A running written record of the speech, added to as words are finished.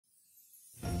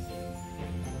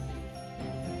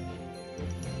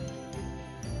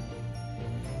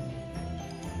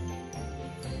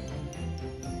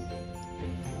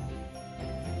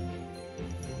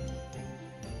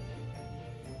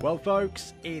Well,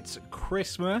 folks, it's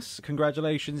Christmas.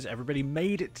 Congratulations, everybody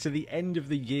made it to the end of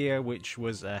the year, which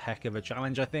was a heck of a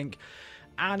challenge, I think.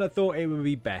 And I thought it would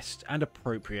be best and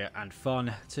appropriate and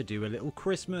fun to do a little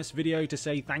Christmas video to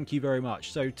say thank you very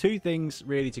much. So two things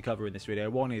really to cover in this video.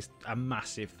 One is a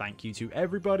massive thank you to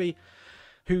everybody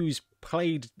who's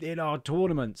played in our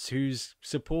tournaments, who's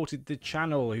supported the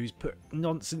channel, who's put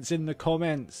nonsense in the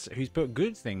comments, who's put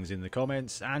good things in the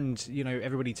comments, and, you know,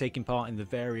 everybody taking part in the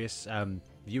various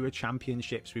viewer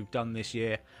championships we've done this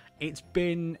year. It's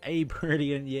been a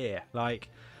brilliant year. Like,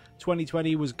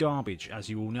 2020 was garbage, as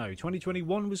you all know.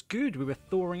 2021 was good. We were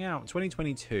thawing out.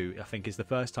 2022, I think, is the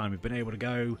first time we've been able to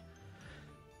go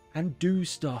and do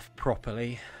stuff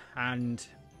properly, and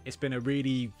it's been a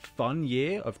really fun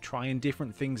year of trying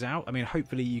different things out. I mean,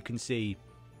 hopefully you can see,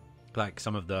 like,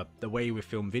 some of the way we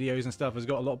film videos and stuff has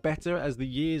got a lot better as the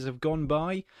years have gone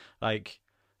by. Like,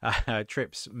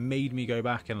 Trips made me go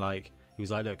back and, like, he was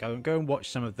like, look, go and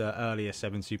watch some of the earlier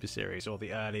 7 Super Series or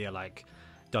the earlier, like,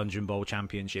 Dungeon Bowl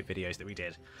Championship videos that we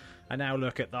did. And now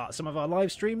look at that, some of our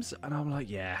live streams, and I'm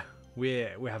like, yeah,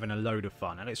 we're having a load of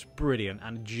fun, and it's brilliant.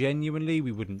 And genuinely,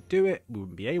 we wouldn't do it, we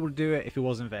wouldn't be able to do it if it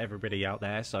wasn't for everybody out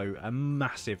there. So a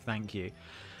massive thank you.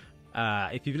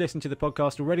 If you've listened to the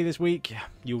podcast already this week,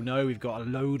 you'll know we've got a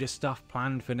load of stuff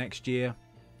planned for next year.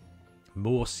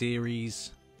 More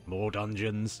series, more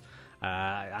dungeons,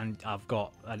 and I've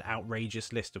got an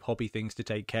outrageous list of hobby things to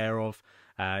take care of.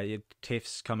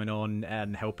 Tiff's coming on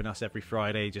and helping us every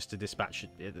Friday just to dispatch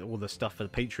all the stuff for the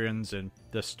Patreons and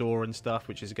the store and stuff,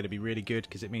 which is going to be really good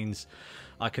because it means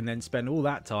I can then spend all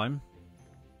that time,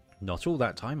 not all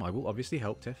that time, I will obviously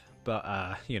help Tiff,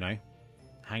 but you know,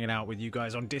 hanging out with you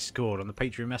guys on Discord, on the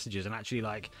Patreon messages, and actually,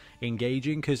 like,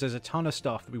 engaging, because there's a ton of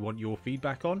stuff that we want your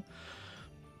feedback on.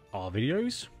 Our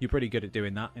videos, you're pretty good at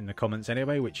doing that in the comments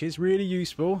anyway, which is really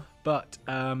useful. But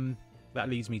that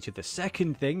leads me to the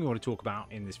second thing we want to talk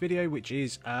about in this video, which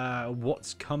is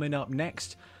what's coming up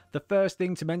next. The first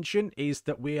thing to mention is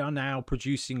that we are now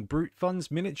producing Brute Fun's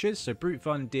miniatures. So Brute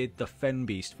Fun did the Fen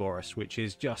Beast for us, which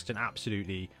is just an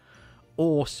absolutely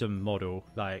awesome model.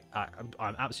 Like,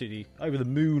 I'm absolutely over the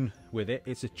moon with it.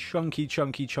 It's a chunky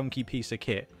piece of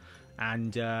kit,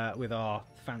 and with our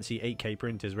fancy 8K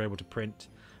printers, we're able to print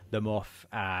them off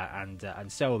and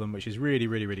sell them, which is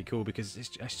really cool because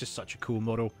it's just such a cool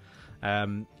model,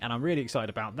 and I'm really excited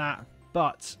about that.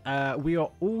 But we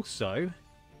are also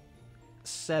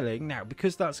selling now,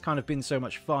 because that's kind of been so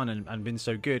much fun and been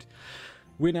so good.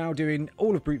 We're now doing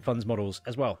all of Brute Fun's models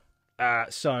as well.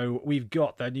 So we've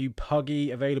got the new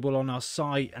Puggy available on our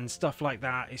site and stuff like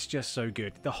that. It's just so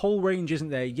good. The whole range isn't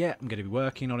there yet. I'm going to be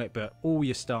working on it, but all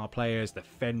your star players, the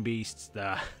Fen Beasts,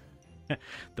 the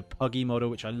Puggy model,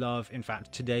 which I love. In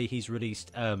fact, today he's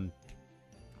released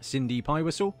Cindy Pie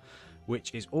Whistle,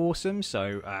 which is awesome.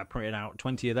 So printed out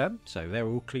 20 of them, so they're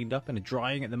all cleaned up and are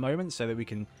drying at the moment so that we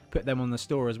can put them on the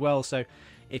store as well. So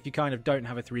if you kind of don't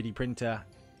have a 3D printer,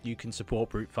 you can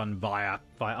support Brute Fun via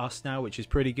us now, which is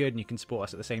pretty good, and you can support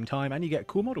us at the same time and you get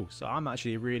cool models. So I'm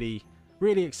actually really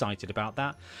excited about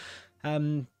that,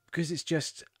 because it's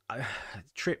just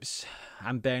Trips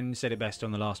and Ben said it best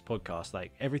on the last podcast.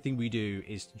 Like, everything we do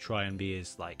is to try and be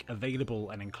as, like,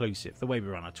 available and inclusive. The way we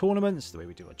run our tournaments, the way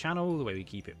we do our channel, the way we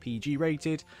keep it PG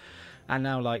rated, and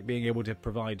now, like, being able to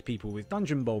provide people with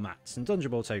Dungeon Bowl mats and Dungeon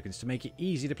Bowl tokens to make it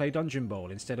easy to play Dungeon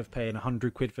Bowl instead of paying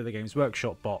 100 quid for the Games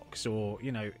Workshop box, or,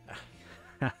 you know.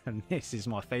 And this is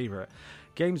my favourite,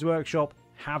 Games Workshop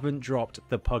haven't dropped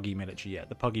the Puggy miniature yet.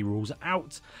 The Puggy rules are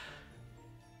out,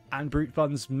 and Brute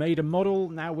Fun's made a model.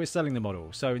 Now we're selling the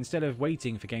model. So instead of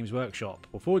waiting for Games Workshop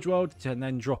or Forge World to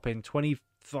then drop in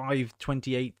 25,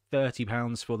 28, 30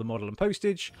 pounds for the model and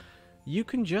postage, you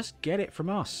can just get it from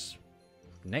us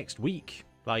next week.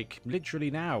 Like, literally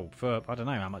now, for, I don't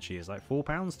know how much he is, like £4,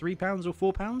 £3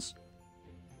 or £4,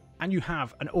 and you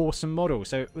have an awesome model.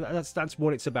 So that's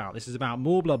what it's about. This is about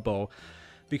more Blood Bowl,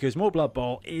 because more Blood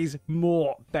Bowl is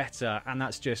more better, and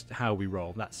that's just how we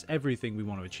roll. That's everything we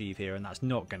want to achieve here, and that's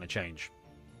not going to change.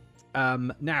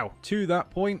 Now, to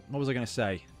that point, what was I going to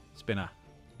say? It's been a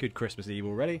good Christmas Eve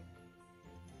already.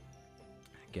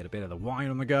 Get a bit of the wine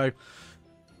on the go.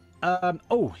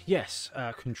 Oh, yes,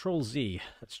 Control Z.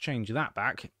 Let's change that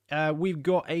back. We've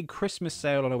got a Christmas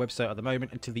sale on our website at the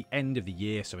moment until the end of the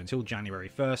year, so until January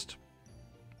 1st.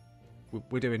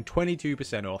 We're doing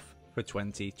 22% off for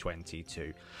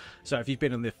 2022. So if you've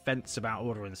been on the fence about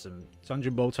ordering some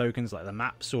Dungeon Bowl tokens like the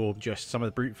maps or just some of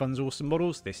the Brute Fun's awesome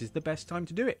models, this is the best time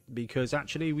to do it, because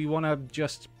actually we want to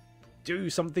just do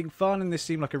something fun, and this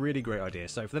seemed like a really great idea.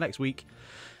 So for the next week,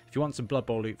 if you want some Blood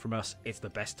Bowl loot from us, it's the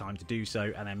best time to do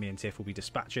so, and then me and Tiff will be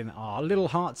dispatching our little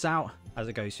hearts out as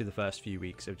it goes through the first few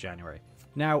weeks of January.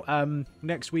 Now,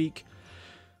 next week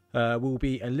will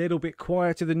be a little bit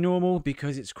quieter than normal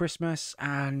because it's Christmas,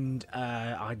 and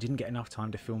I didn't get enough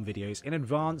time to film videos in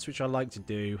advance, which I like to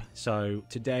do. So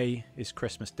today is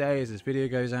Christmas Day as this video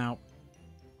goes out.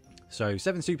 So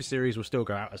 7 Super Series will still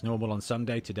go out as normal on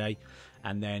Sunday today,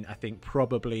 and then I think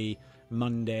probably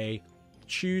Monday,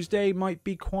 Tuesday might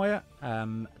be quiet.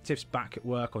 Tiff's back at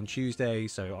work on Tuesday,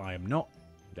 so I am not.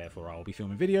 Therefore, I'll be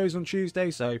filming videos on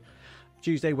Tuesday. So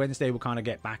Tuesday, Wednesday, we'll kind of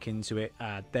get back into it.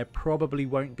 There probably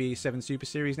won't be 7 Super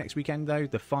Series next weekend, though.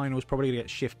 The finals probably going to get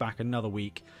shift back another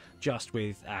week, just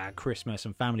with Christmas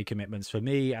and family commitments for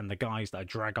me and the guys that I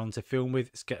drag on to film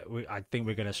with. I think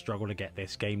we're going to struggle to get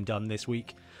this game done this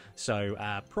week. So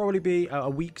probably be a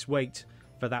week's wait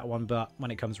for that one, but when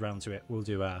it comes around to it, we'll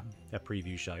do a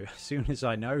preview show. As soon as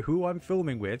I know who I'm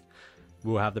filming with,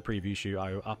 we'll have the preview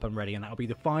show up and ready, and that'll be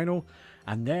the final.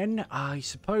 And then I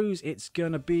suppose it's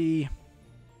gonna be,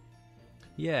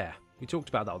 yeah, we talked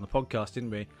about that on the podcast, didn't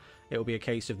we? It'll be a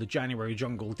case of the January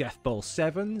Jungle Death Bowl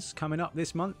 7s coming up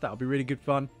this month. That'll be really good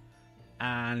fun.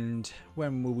 And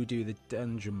when will we do the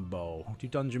Dungeon Bowl? We'll do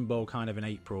Dungeon Bowl kind of in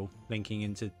April, linking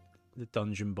into the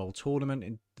Dungeon Bowl tournament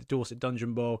in the Dorset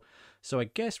Dungeon Bowl. So I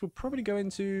guess we'll probably go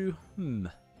into,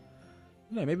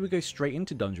 maybe we go straight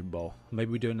into Dungeon Bowl.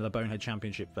 Maybe we do another Bonehead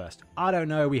Championship first. I don't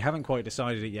know. We haven't quite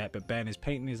decided it yet, but Ben is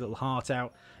painting his little heart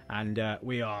out, and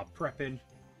we are prepping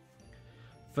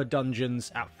for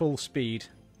dungeons at full speed,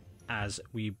 as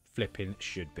we flipping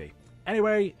should be.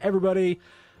 Anyway, everybody,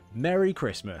 Merry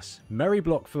Christmas. Merry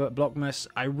Blockmas.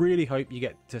 I really hope you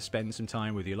get to spend some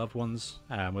time with your loved ones,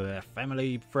 with their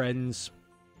family, friends,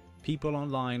 people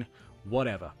online,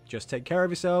 whatever. Just take care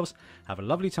of yourselves. Have a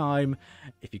lovely time.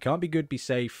 If you can't be good, be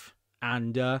safe.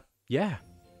 And yeah,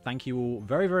 thank you all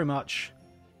very, very much.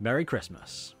 Merry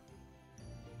Christmas.